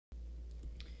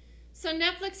So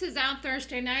Netflix is out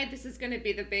Thursday night. This is going to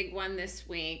be the big one this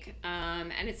week.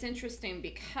 And it's interesting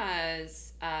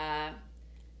because I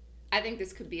think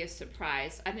this could be a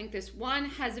surprise. I think this one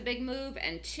has a big move,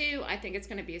 and two, I think it's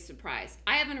going to be a surprise.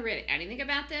 I haven't read anything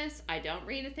about this. I don't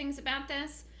read things about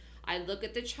this. I look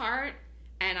at the chart,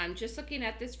 and I'm just looking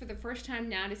at this for the first time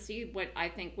now to see what I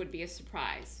think would be a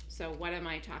surprise. So what am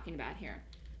I talking about here?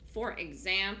 For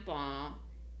example,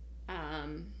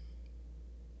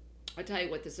 I'll tell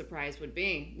you what the surprise would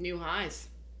be. New highs.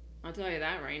 I'll tell you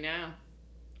that right now.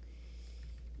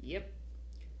 Yep.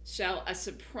 So a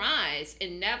surprise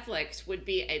in Nflx would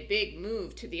be a big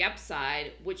move to the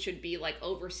upside, which should be like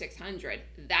over 600.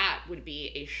 That would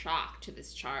be a shock to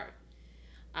this chart.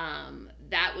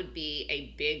 That would be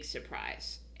a big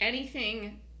surprise.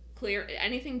 Anything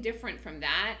different from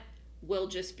that will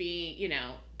just be, you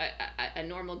know, a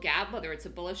normal gap, whether it's a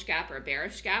bullish gap or a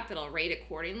bearish gap, that'll rate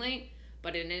accordingly.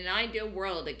 But in an ideal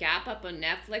world, a gap up on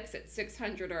Nflx at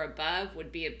 600 or above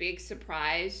would be a big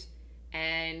surprise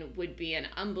and would be an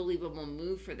unbelievable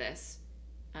move for this.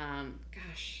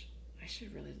 Gosh, I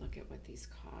should really look at what these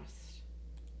cost.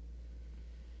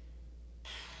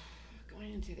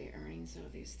 Going into the earnings, though,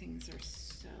 these things are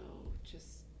so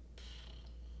just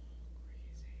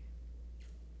crazy.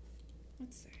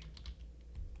 Let's see.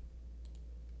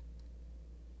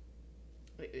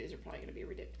 These are probably going to be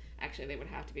ridiculous. Actually, they would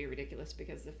have to be ridiculous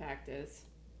because the fact is,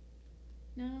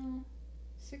 no,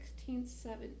 16th,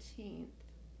 17th.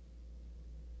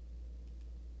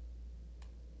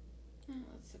 Oh,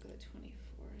 let's look at the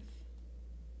 24th.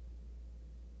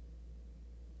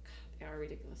 God, they are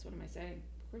ridiculous. What am I saying?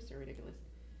 Of course they're ridiculous.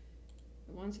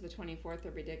 The ones for the 24th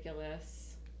are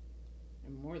ridiculous.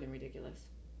 They're more than ridiculous.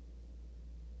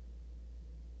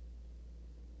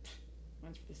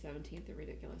 Ones for the 17th are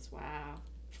ridiculous. Wow.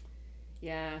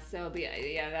 Yeah, so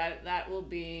that will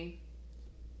be.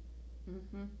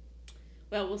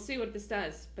 Well, we'll see what this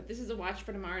does, but this is a watch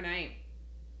for tomorrow night.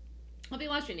 I'll be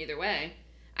watching either way.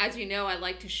 As you know, I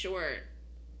like to short.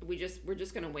 We're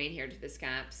just gonna wait here to this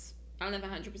gaps. I don't have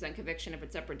 100% conviction if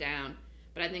it's up or down,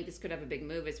 but I think this could have a big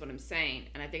move, is what I'm saying,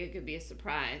 and I think it could be a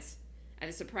surprise. And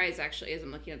the surprise actually, as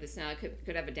I'm looking at this now, it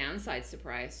could have a downside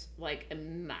surprise, like a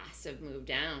massive move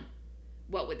down.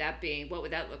 What would that be? What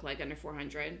would that look like under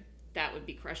 400? That would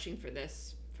be crushing for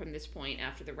this from this point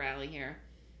after the rally here,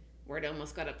 where it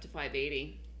almost got up to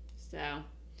 580. So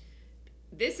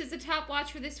this is the top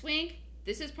watch for this week.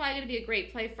 This is probably going to be a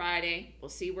great play Friday. We'll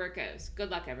see where it goes.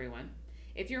 Good luck, everyone.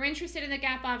 If you're interested in the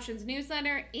Gap Options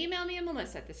newsletter, email me at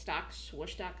Melissa at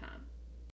thestockswoosh.com.